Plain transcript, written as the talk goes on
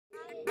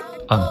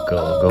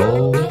Uncle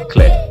Gold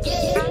Clips.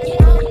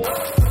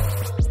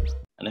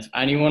 And if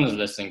anyone is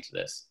listening to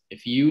this,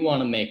 if you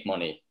want to make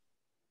money,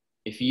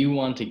 if you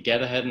want to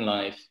get ahead in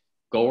life,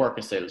 go work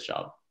a sales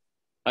job.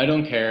 I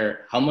don't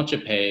care how much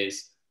it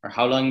pays or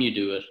how long you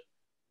do it,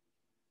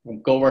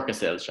 go work a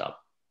sales job.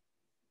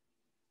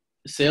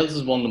 Sales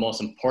is one of the most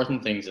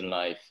important things in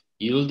life.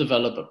 You'll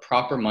develop a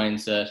proper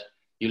mindset.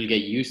 You'll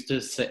get used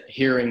to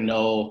hearing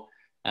no.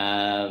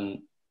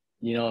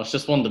 It's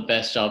just one of the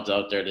best jobs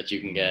out there that you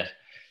can get.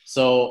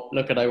 So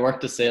look, I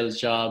worked a sales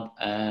job,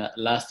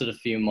 lasted a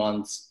few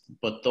months,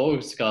 but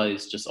those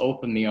guys just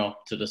opened me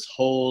up to this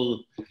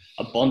whole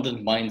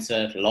abundant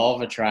mindset, law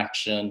of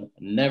attraction.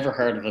 Never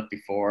heard of it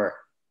before,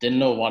 didn't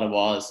know what it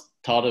was,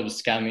 thought it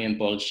was scammy and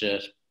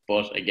bullshit.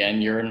 But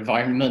again, your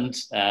environment,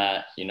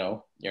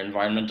 your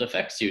environment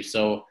affects you.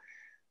 So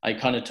I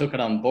kind of took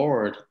it on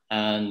board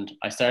and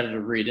I started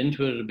to read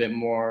into it a bit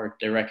more.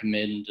 They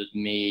recommended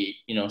me,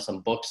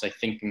 some books like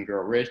Think and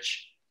Grow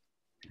Rich.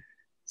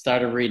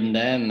 Started reading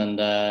them and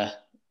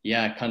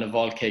kind of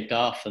all kicked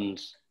off,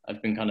 and I've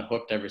been kind of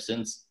hooked ever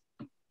since.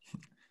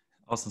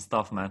 Awesome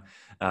stuff, man.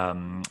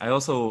 I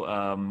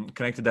also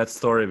connected that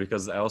story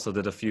because I also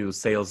did a few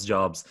sales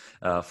jobs.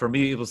 For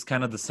me, it was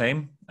kind of the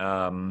same.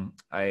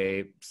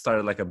 I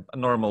started like a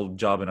normal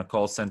job in a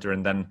call center,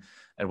 and then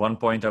at one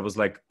point I was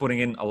like putting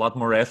in a lot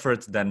more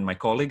effort than my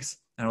colleagues,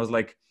 and I was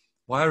like,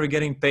 why are we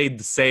getting paid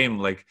the same?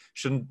 Like,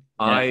 shouldn't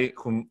I,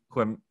 who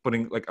am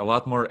putting like a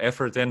lot more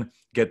effort in,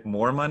 get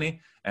more money?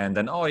 And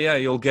then, oh yeah,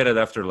 you'll get it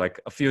after like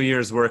a few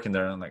years working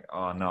there. And I'm like,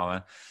 oh no,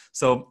 man.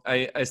 So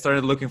I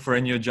started looking for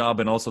a new job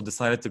and also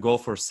decided to go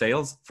for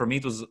sales. For me,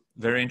 it was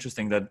very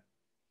interesting that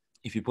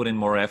if you put in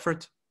more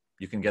effort,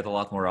 you can get a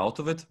lot more out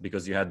of it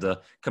because you had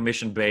the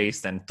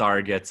commission-based and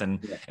targets and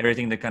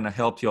everything that kind of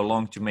helped you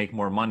along to make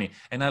more money.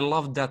 And I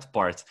loved that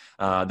part.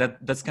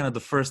 That's kind of the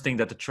first thing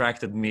that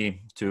attracted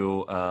me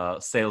to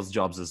sales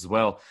jobs as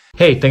well.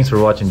 Hey, thanks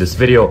for watching this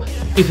video.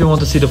 If you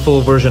want to see the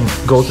full version,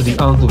 go to the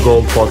Uncle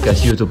Gold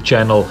Podcast YouTube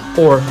channel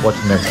or watch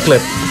the next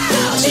clip.